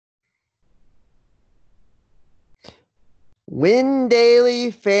Win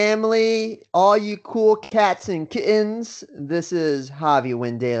Daily family, all you cool cats and kittens. This is Javi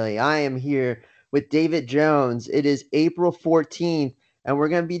Win Daily. I am here with David Jones. It is April 14th, and we're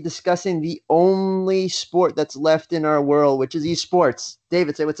going to be discussing the only sport that's left in our world, which is esports.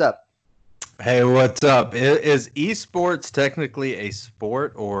 David, say what's up. Hey, what's up? Is esports technically a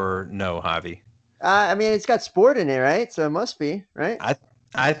sport or no, Javi? It's got sport in it, right? So it must be, right? I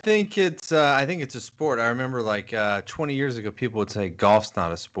I think it's a sport. I remember 20 years ago people would say golf's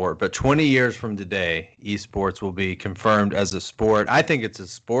not a sport, but 20 years from today, esports will be confirmed as a sport. I think it's a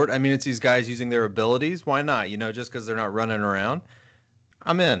sport. I mean, it's these guys using their abilities. Why not? Just because they're not running around.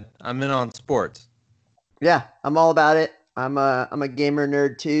 I'm in. I'm in on sports. Yeah, I'm all about it. I'm a gamer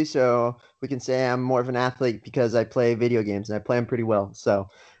nerd too, so we can say I'm more of an athlete because I play video games and I play them pretty well. So,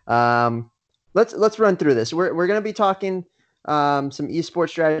 um, let's run through this. We're gonna be talking some esports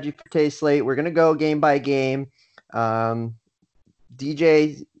strategy for Tay Slate. We're gonna go game by game. Um,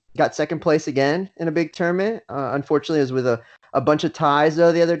 DJ got second place again in a big tournament. Unfortunately, it was with a bunch of ties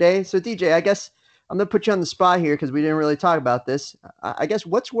though the other day. So DJ, I guess I'm gonna put you on the spot here because we didn't really talk about this. I guess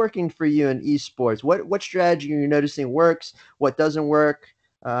what's working for you in esports? What strategy you're noticing works? What doesn't work?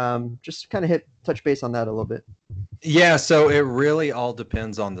 Just kind of touch base on that a little bit. Yeah, so it really all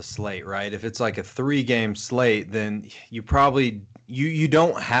depends on the slate, right? If it's like a 3 game slate, then you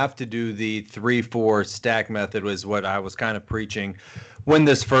don't have to do the 3-4 stack method was what I was kind of preaching when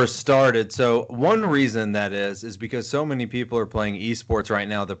this first started. So one reason that is because so many people are playing esports right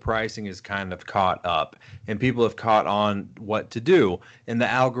now, the pricing is kind of caught up and people have caught on what to do. And the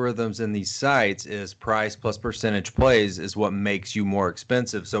algorithms in these sites is price plus percentage plays is what makes you more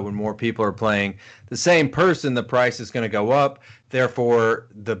expensive. So when more people are playing the same person, the price is going to go up. Therefore,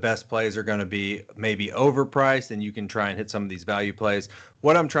 the best plays are going to be maybe overpriced, and you can try and hit some of these value plays.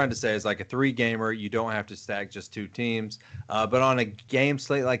 What I'm trying to say is, like a 3 gamer, you don't have to stack just 2 teams. But on a game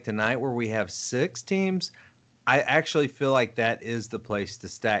slate like tonight, where we have 6 teams, I actually feel like that is the place to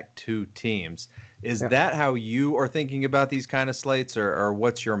stack 2 teams. Is Yeah, that how you are thinking about these kind of slates, or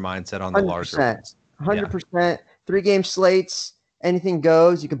what's your mindset on the larger 100%, ones? Yeah. 100%. 3 game slates, anything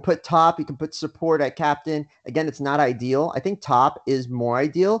goes. You can put top, you can put support at captain. Again, it's not ideal. I think top is more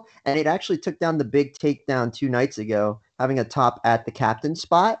ideal, and it actually took down the big takedown 2 nights ago, having a top at the captain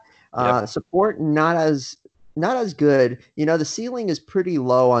spot. Yep. Support not as good. The ceiling is pretty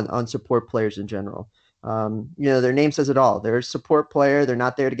low on support players in general. Their name says it all. They're a support player. They're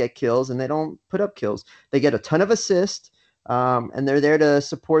not there to get kills, and they don't put up kills. They get a ton of assists, and they're there to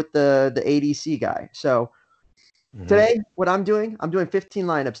support the ADC guy. So Hmm. today, what I'm doing 15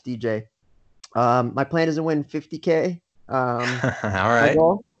 lineups, DJ. My plan is to win 50K. All My right.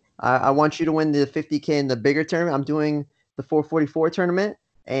 goal. I want you to win the 50K in the bigger tournament. I'm doing the 444 tournament,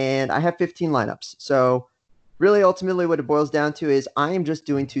 and I have 15 lineups. So really, ultimately, what it boils down to is I am just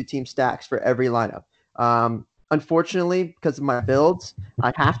doing 2 team stacks for every lineup. Unfortunately, because of my builds,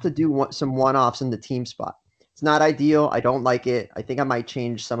 I have to do some one-offs in the team spot. It's not ideal. I don't like it. I think I might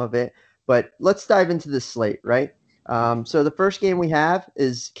change some of it. But let's dive into this slate, right? So the first game we have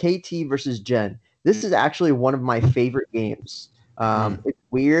is KT versus Gen. This is actually one of my favorite games. Mm. It's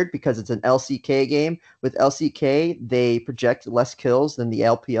weird because it's an LCK game. With LCK, they project less kills than the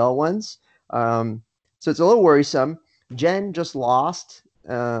LPL ones. So it's a little worrisome. Jen just lost,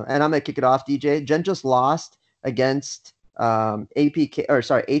 and I'm gonna kick it off, DJ. Jen just lost against APK or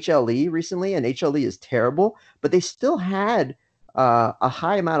sorry HLE recently, and HLE is terrible, but they still had a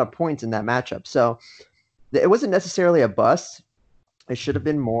high amount of points in that matchup. So it wasn't necessarily a bust. It should have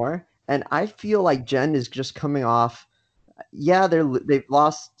been more. And I feel like Jen is just coming off. Yeah, they've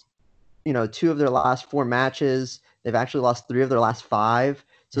lost 2 of their last 4 matches. They've actually lost 3 of their last 5.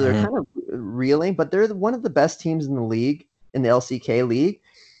 So they're Hmm. kind of reeling, but they're one of the best teams in the league, in the LCK league.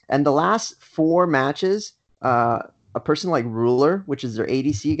 And the last 4 matches, a person like Ruler, which is their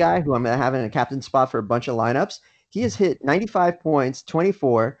ADC guy, who I'm going to have in a captain spot for a bunch of lineups, he has hit 95 points,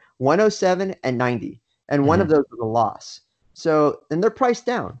 24, 107, and 90. And one of Hmm. those was a loss. So, and they're priced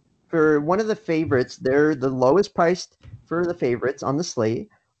down. For one of the favorites, they're the lowest priced for the favorites on the slate,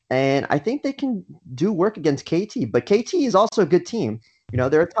 and I think they can do work against KT. But KT is also a good team.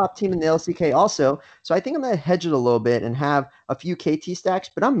 They're a top team in the LCK also. So I think I'm going to hedge it a little bit and have a few KT stacks,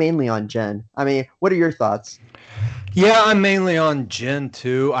 but I'm mainly on Gen. I mean, what are your thoughts? Yeah, I'm mainly on Gen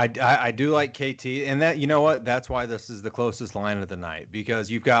 2. I do like KT, and that you know what? That's why this is the closest line of the night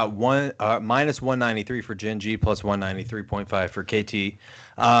because you've got one minus 193 for Gen G plus 193.5 for KT.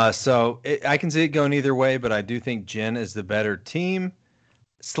 I can see it going either way, but I do think Gen is the better team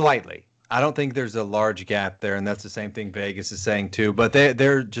slightly. I don't think there's a large gap there, and that's the same thing Vegas is saying too. But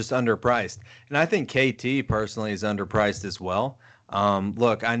they're just underpriced, and I think KT personally is underpriced as well.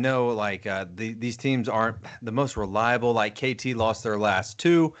 Look, I know like these teams aren't the most reliable. Like KT lost their last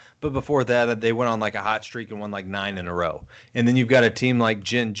two, but before that they went on like a hot streak and won like 9 in a row. And then you've got a team like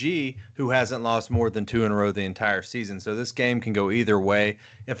Gen G who hasn't lost more than 2 in a row the entire season. So this game can go either way.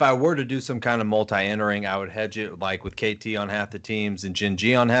 If I were to do some kind of multi-entering, I would hedge it like with KT on half the teams and Gen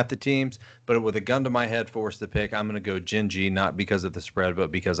G on half the teams. But with a gun to my head, forced to pick, I'm going to go Gen G, not because of the spread,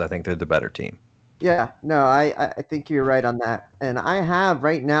 but because I think they're the better team. Yeah, no, I think you're right on that. And I have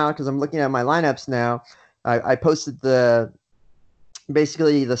right now, because I'm looking at my lineups now, I posted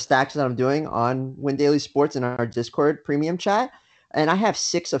basically the stacks that I'm doing on Win Daily Sports in our Discord premium chat. And I have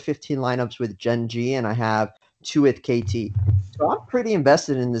 6 of 15 lineups with Gen G, and I have 2 with KT. So I'm pretty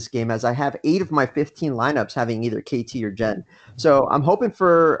invested in this game as I have 8 of my 15 lineups having either KT or Gen. So I'm hoping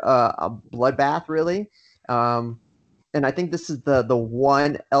for a bloodbath, really. And I think this is the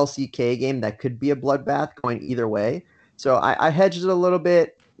one LCK game that could be a bloodbath going either way. So I hedged it a little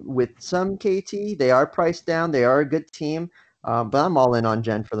bit with some KT. They are priced down. They are a good team. But I'm all in on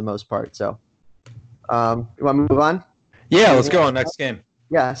Gen for the most part. So you want to move on? Yeah, let's go on next game.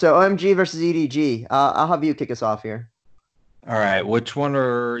 Yeah, so OMG versus EDG. I'll have you kick us off here. All right, which one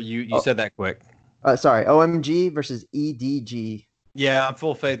are you? You said that quick. Sorry, OMG versus EDG. Yeah, I'm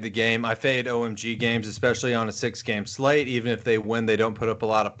full fade the game. I fade OMG games, especially on a 6-game slate. Even if they win, they don't put up a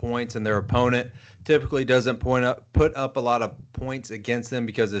lot of points, and their opponent typically doesn't put up a lot of points against them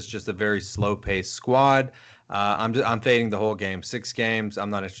because it's just a very slow-paced squad. I'm fading the whole game. 6 games. I'm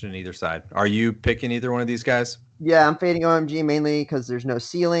not interested in either side. Are you picking either one of these guys? Yeah, I'm fading OMG mainly because there's no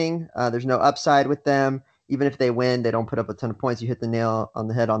ceiling. There's no upside with them. Even if they win, they don't put up a ton of points. You hit the nail on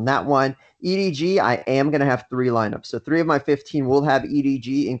the head on that one. EDG, I am going to have 3 lineups. So 3 of my 15 will have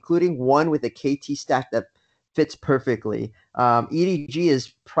EDG, including one with a KT stack that fits perfectly. EDG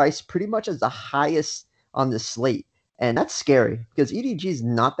is priced pretty much as the highest on the slate. And that's scary because EDG is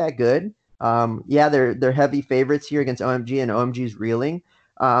not that good. Yeah, they're heavy favorites here against OMG, and OMG is reeling.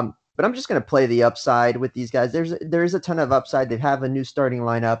 But I'm just going to play the upside with these guys. There's a ton of upside. They have a new starting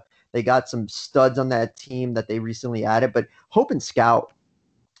lineup. They got some studs on that team that they recently added, but Hope and Scout.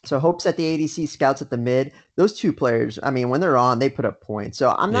 So Hope's at the ADC, Scout's at the mid. Those 2 players, I mean, when they're on, they put up points.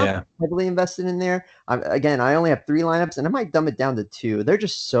 So I'm not heavily invested in there. Again, I only have 3 lineups, and I might dumb it down to 2. They're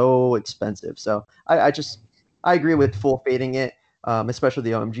just so expensive. So I agree with full fading it, especially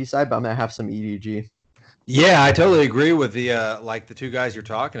the OMG side, but I'm going to have some EDG. Yeah, I totally agree with the like the 2 guys you're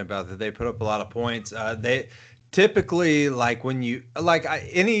talking about, that they put up a lot of points. They typically, like when you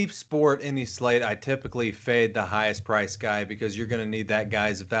any sport, any slate, I typically fade the highest price guy because you're going to need that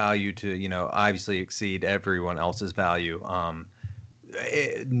guy's value to, obviously exceed everyone else's value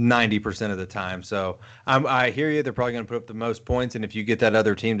 90% of the time. So I hear you. They're probably going to put up the most points, and if you get that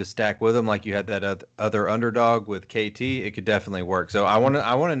other team to stack with them, like you had that other underdog with KT, it could definitely work. So I want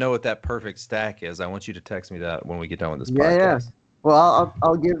to know what that perfect stack is. I want you to text me that when we get done with this podcast. Yeah. Well,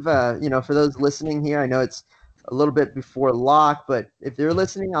 I'll give for those listening here, I know it's a little bit before lock, but if they're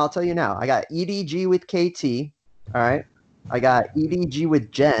listening, I'll tell you now. I got EDG with KT. All right. I got EDG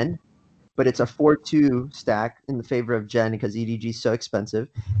with Gen, but it's a 4-2 stack in the favor of Gen because EDG is so expensive.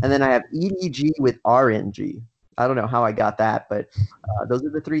 And then I have EDG with RNG. I don't know how I got that, but those are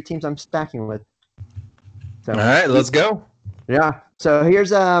the 3 teams I'm stacking with. So, all right, let's go. Yeah. So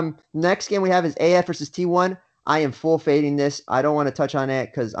here's next game we have is AF versus T1. I am full fading this. I don't want to touch on it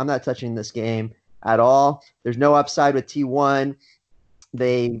because I'm not touching this game at all. There's no upside with T1.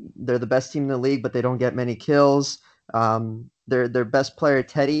 They're the best team in the league, but they don't get many kills. Their best player,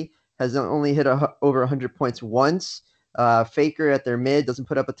 Teddy, has only hit over 100 points once. Faker at their mid doesn't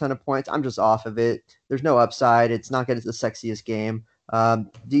put up a ton of points. I'm just off of it. There's no upside. It's not the sexiest game.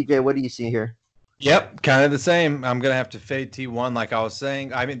 DJ, what do you see here? Yep, kind of the same. I'm going to have to fade T1 like I was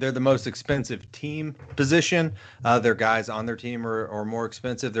saying. I mean, they're the most expensive team position. Their guys on their team are more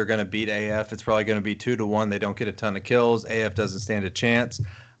expensive. They're going to beat AF. It's probably going to be 2-1. They don't get a ton of kills. AF doesn't stand a chance.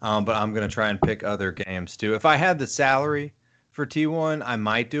 But I'm going to try and pick other games too. If I had the salary for T1, I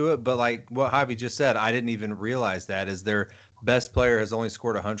might do it. But like what Javi just said, I didn't even realize that is their best player has only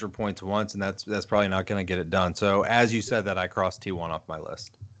scored 100 points once, and that's probably not going to get it done. So as you said that, I crossed T1 off my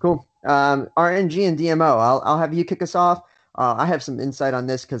list. Cool. RNG and DMO. I'll have you kick us off. I have some insight on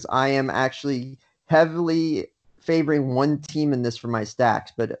this because I am actually heavily favoring one team in this for my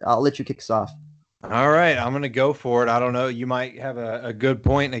stacks, but I'll let you kick us off. All right, I'm gonna go for it. I don't know. You might have a good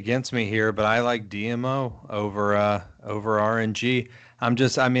point against me here, but I like DMO over RNG.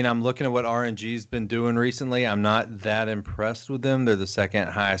 I mean, I'm looking at what RNG's been doing recently. I'm not that impressed with them. They're the second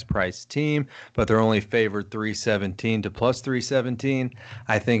highest priced team, but they're only favored 317 to plus 317.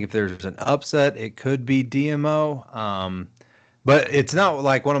 I think if there's an upset, it could be DMO. But it's not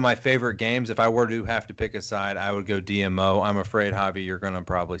like one of my favorite games. If I were to have to pick a side, I would go DMO. I'm afraid, Javi, you're gonna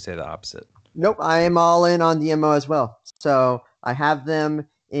probably say the opposite. Nope, I am all in on DMO as well. So I have them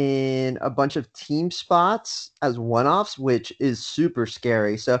in a bunch of team spots as one-offs, which is super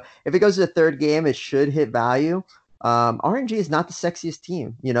scary. So if it goes to the third game, it should hit value. RNG is not the sexiest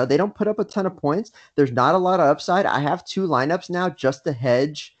team. You know, they don't put up a ton of points. There's not a lot of upside. I have two lineups now just to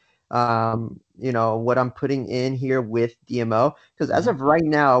hedge, what I'm putting in here with DMO. Because as of right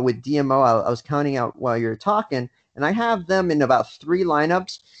now, with DMO, I was counting out while you're talking, and I have them in about three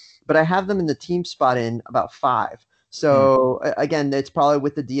lineups, but I have them in the team spot in about five. So again, it's probably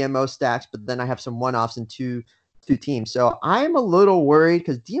with the DMO stacks, but then I have some one-offs in two teams. So I'm a little worried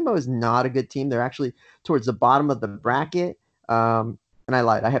because DMO is not a good team. They're actually towards the bottom of the bracket. And I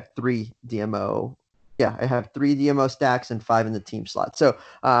lied. I have three DMO. Yeah, I have three DMO stacks and five in the team slot. So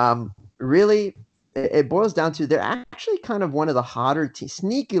really, it boils down to they're actually kind of one of the hotter teams,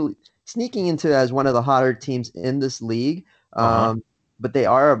 sneaking into as one of the hotter teams in this league. Uh-huh. But they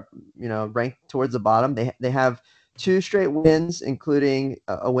are, ranked towards the bottom. They have two straight wins, including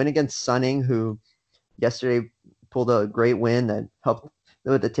a win against Sunning, who yesterday pulled a great win that helped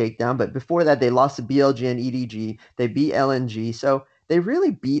with the takedown. But before that, they lost to BLG and EDG. They beat LNG. So they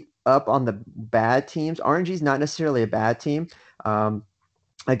really beat up on the bad teams. RNG is not necessarily a bad team.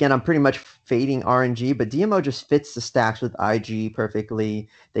 Again, I'm pretty much fading RNG, but DMO just fits the stacks with IG perfectly.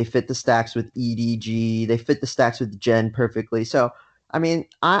 They fit the stacks with EDG. They fit the stacks with Gen perfectly. So, I mean,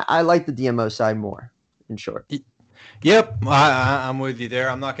 I like the DMO side more, in short. Yep, I'm with you there.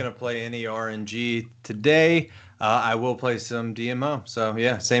 I'm not going to play any RNG today. I will play some DMO. So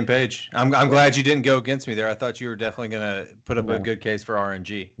yeah, same page. I'm glad you didn't go against me there. I thought you were definitely going to put up a No, good case for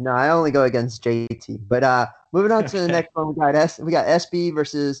RNG. no, I only go against JT. But moving on to the next one, we got SB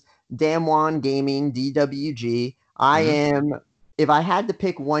versus Damwon Gaming DWG. Hmm. If I had to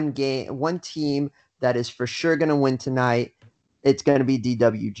pick one team that is for sure going to win tonight, it's going to be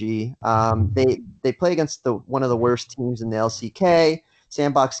DWG. They play against one of the worst teams in the LCK.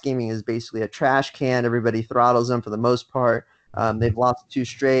 Sandbox Gaming is basically a trash can. Everybody throttles them for the most part. They've lost two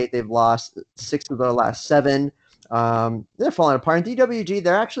straight. They've lost six of their last seven. They're falling apart. And DWG,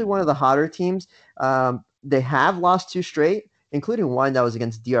 they're actually one of the hotter teams. They have lost two straight, including one that was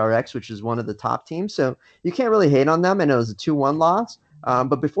against DRX, which is one of the top teams. So you can't really hate on them. And it was a 2-1 loss.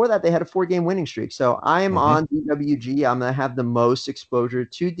 But before that, they had a 4-game winning streak. So I am Hmm. on DWG. I'm going to have the most exposure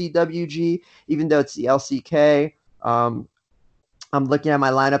to DWG, even though it's the LCK. I'm looking at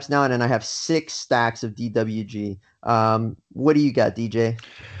my lineups now, and then I have 6 stacks of DWG. What do you got, DJ?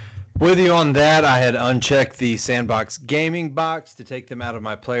 With you on that, I had unchecked the Sandbox Gaming box to take them out of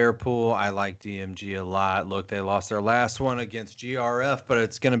my player pool. I like DMG a lot. Look, they lost their last one against GRF, but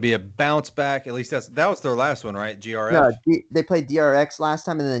it's going to be a bounce back. At least that was their last one, right? No, GRF. they played DRX last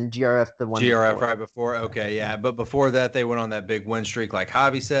time, and then GRF the one GRF before. right before. Okay, yeah. But before that, they went on that big win streak, like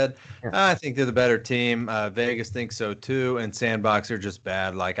Javi said. Yeah. I think they're the better team. Vegas thinks so too. And Sandbox are just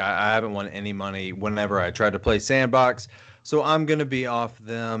bad. Like, I haven't won any money whenever I tried to play Sandbox. So I'm going to be off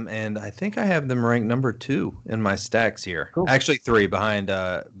them. And I think I have them ranked number 2 in my stacks here. Cool. Actually, 3 behind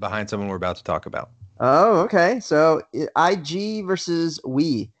someone we're about to talk about. Oh, okay. So IG versus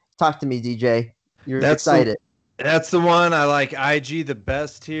we. Talk to me, DJ. You're That's the excited. That's the one. I like IG the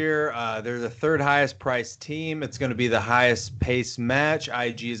best here. They're the third highest priced team. It's going to be the highest pace match.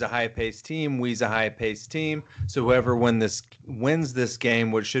 IG is a high paced team. We's a high paced team. So whoever wins this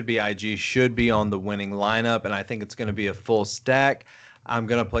game, which should be IG, should be on the winning lineup. And I think it's going to be a full stack. I'm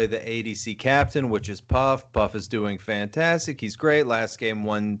going to play the ADC captain, which is Puff. Puff is doing fantastic. He's great. Last game,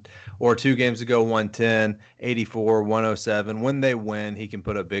 2 games ago, 110, 84, 107. When they win, he can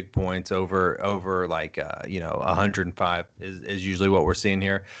put up big points over like 105 is usually what we're seeing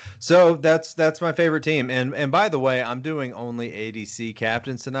here. So that's my favorite team. And by the way, I'm doing only ADC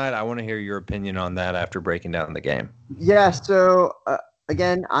captains tonight. I want to hear your opinion on that after breaking down the game. Yeah. So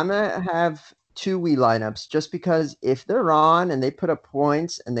again, I'm gonna have two Wii lineups just because if they're on and they put up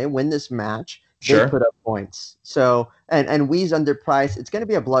points and they win this match, they Sure. put up points. So and Wii's underpriced. It's going to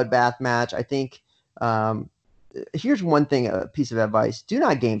be a bloodbath match. I think. Here's one thing, a piece of advice: do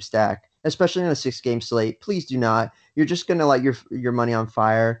not game stack, especially in a 6-game slate. Please do not. You're just going to light your money on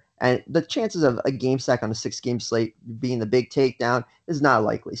fire, and the chances of a game stack on a 6-game slate being the big takedown is not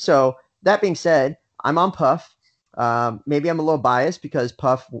likely. So that being said, I'm on Puff. Maybe I'm a little biased because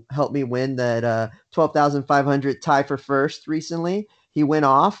Puff helped me win that 12,500 tie for first recently. He went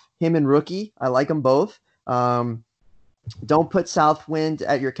off, him and Rookie. I like them both. Don't put Southwind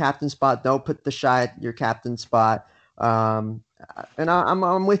at your captain spot. Don't put the Shy at your captain spot. And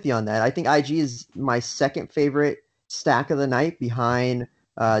I'm with you on that. I think IG is my second favorite stack of the night behind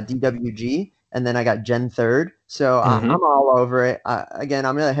DWG, and then I got Gen third. So I'm all over it. Again,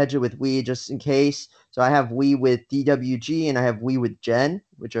 I'm gonna hedge it with Wii just in case. So I have Wii with DWG and I have Wii with Gen,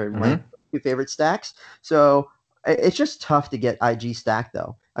 which are my two favorite stacks. So it's just tough to get IG stacked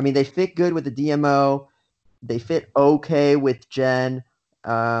though. I mean, they fit good with the DMO. They fit okay with Gen.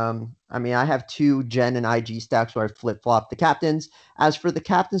 I mean, I have two Gen and IG stacks where I flip flop the captains. As for the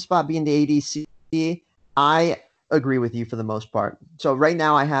captain spot being the ADC, I agree with you for the most part. So right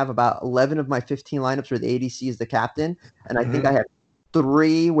now I have about 11 of my 15 lineups where the ADC is the captain, and I think I have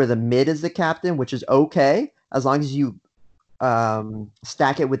 3 where the mid is the captain, which is okay as long as you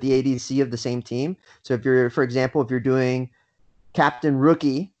stack it with the ADC of the same team. So if you're, for example, if you're doing Captain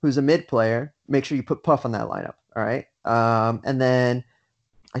Rookie, who's a mid player, make sure you put Puff on that lineup. All right. And then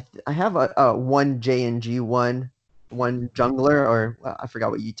I have a one JNG, one jungler, or I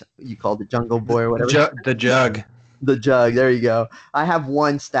forgot what you called it, Jungle Boy or whatever. The Jug. The Jug. There you go. I have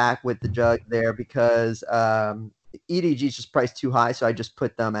one stack with the Jug there because EDG is just priced too high, so I just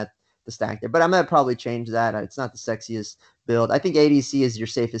put them at the stack there. But I'm gonna probably change that. It's not the sexiest build. I think ADC is your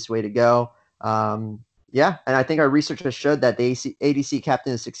safest way to go. Yeah, and I think our research has showed that the ADC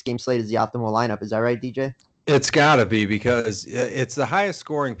captain of 6-game slate is the optimal lineup. Is that right, DJ? It's got to be because it's the highest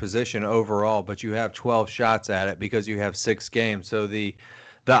scoring position overall, but you have 12 shots at it because you have 6 games. So the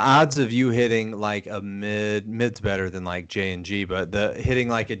odds of you hitting like a mid's better than like J and G, but the hitting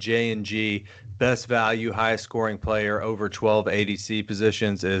like a J and G best value, highest scoring player over 12 ADC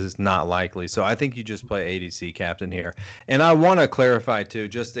positions is not likely. So I think you just play ADC captain here. And I want to clarify too,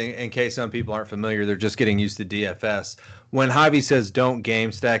 just in case some people aren't familiar, they're just getting used to DFS. When Javi says don't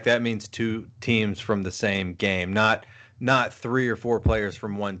game stack, that means 2 teams from the same game, not 3 or 4 players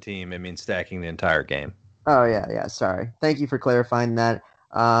from one team. It means stacking the entire game. Oh yeah. Sorry. Thank you for clarifying that.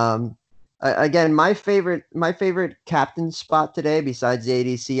 Again, my favorite captain spot today, besides the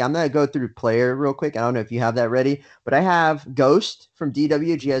ADC, I'm gonna go through player real quick. I don't know if you have that ready, but I have Ghost from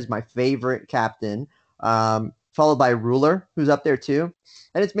DWG as my favorite captain, followed by Ruler, who's up there too.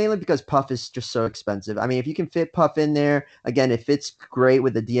 And it's mainly because Puff is just so expensive. I mean, if you can fit Puff in there, again, it fits great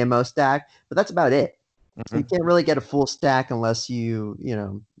with the DMO stack, but that's about it. You can't really get a full stack unless you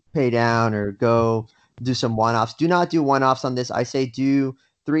pay down or go do some one-offs. Do not do one-offs on this. I say do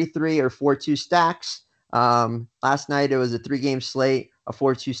 3-3 or 4-2 stacks. Last night it was a 3-game slate, a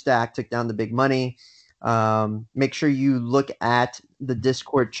 4-2 stack took down the big money. Make sure you look at the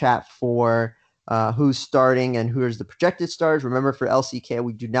Discord chat for who's starting and who is the projected starters. Remember, for LCK,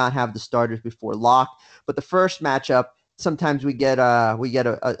 we do not have the starters before lock, but the first matchup, sometimes we get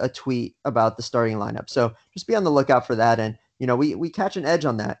a tweet about the starting lineup. So just be on the lookout for that. And we catch an edge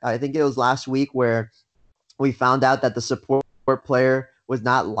on that. I think it was last week where we found out that the support player was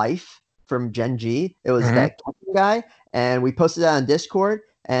not Life from Gen G. It was that guy, and we posted that on Discord.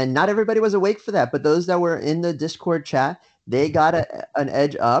 And not everybody was awake for that, but those that were in the Discord chat, they got an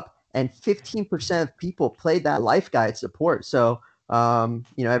edge up. And 15% of people played that Life guy at support. So,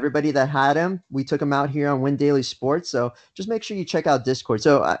 everybody that had him, we took him out here on Win Daily Sports. So just make sure you check out Discord.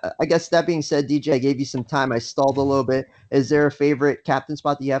 So I guess that being said, DJ, I gave you some time. I stalled a little bit. Is there a favorite captain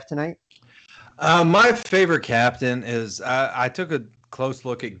spot that you have tonight? My favorite captain is I took a close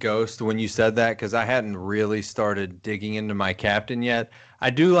look at Ghost when you said that because I hadn't really started digging into my captain yet. I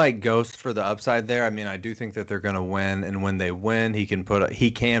do like Ghost for the upside there. I mean, I do think that they're going to win, and when they win, he can put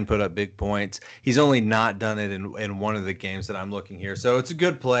up big points. He's only not done it in one of the games that I'm looking here, so it's a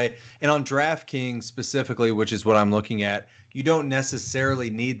good play. And on DraftKings specifically, which is what I'm looking at, you don't necessarily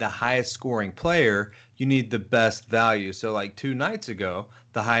need the highest scoring player. You need the best value. So like 2 nights ago,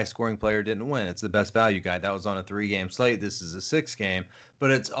 the highest scoring player didn't win. It's the best value guy. That was on a 3-game slate. This is a 6-game,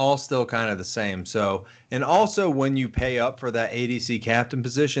 but it's all still kind of the same. So, and also when you pay up for that ADC captain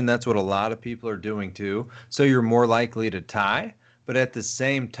position, that's what a lot of people are doing too. So you're more likely to tie. But at the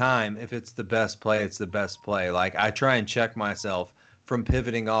same time, if it's the best play, it's the best play. Like I try and check myself from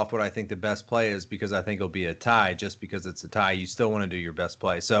pivoting off what I think the best play is because I think it'll be a tie. Just because it's a tie, you still want to do your best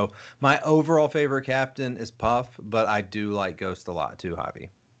play. So my overall favorite captain is Puff, but I do like Ghost a lot too, Javi.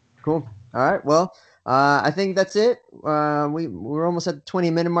 Cool. All right. Well, I think that's it. We're almost at the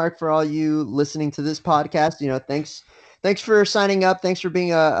 20-minute mark for all you listening to this podcast. Thanks for signing up. Thanks for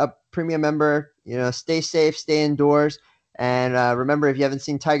being a premium member. Stay safe, stay indoors. And remember, if you haven't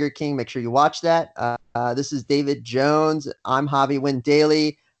seen Tiger King, make sure you watch that. This is David Jones. I'm Javi Win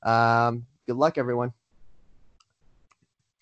Daily. Good luck, everyone.